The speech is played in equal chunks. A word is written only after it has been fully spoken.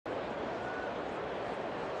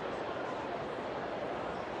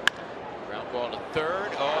Ball to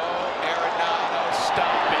third. Oh, Arenado,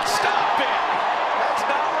 stop it, stop it! That's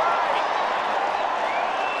not right!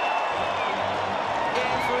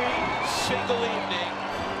 Every single evening,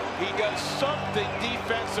 he does something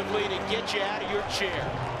defensively to get you out of your chair.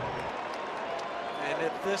 And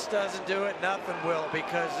if this doesn't do it, nothing will,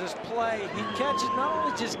 because this play, he catches, not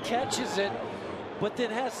only just catches it, but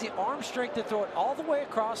then has the arm strength to throw it all the way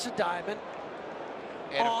across the diamond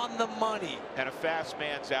and on the money. And a fast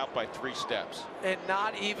man's out by 3 steps. And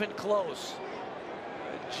not even close.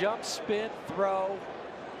 A jump, spin, throw.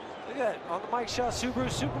 Look at that. On the Mike Shaw Subaru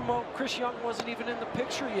Supermo, Chris Young wasn't even in the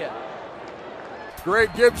picture yet.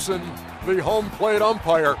 Greg Gibson, the home plate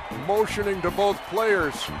umpire, motioning to both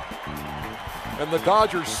players. And the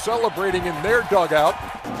Dodgers celebrating in their dugout.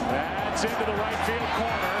 That's into the right field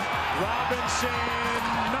corner. Robinson,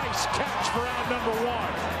 nice catch for out number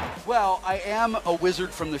 1. Well, I am a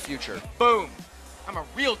wizard from the future. Boom. I'm a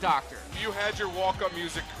real doctor. If you had your walk-up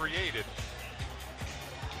music created,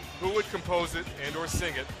 who would compose it and or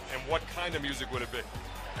sing it, and what kind of music would it be?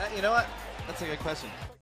 You know what? That's a good question.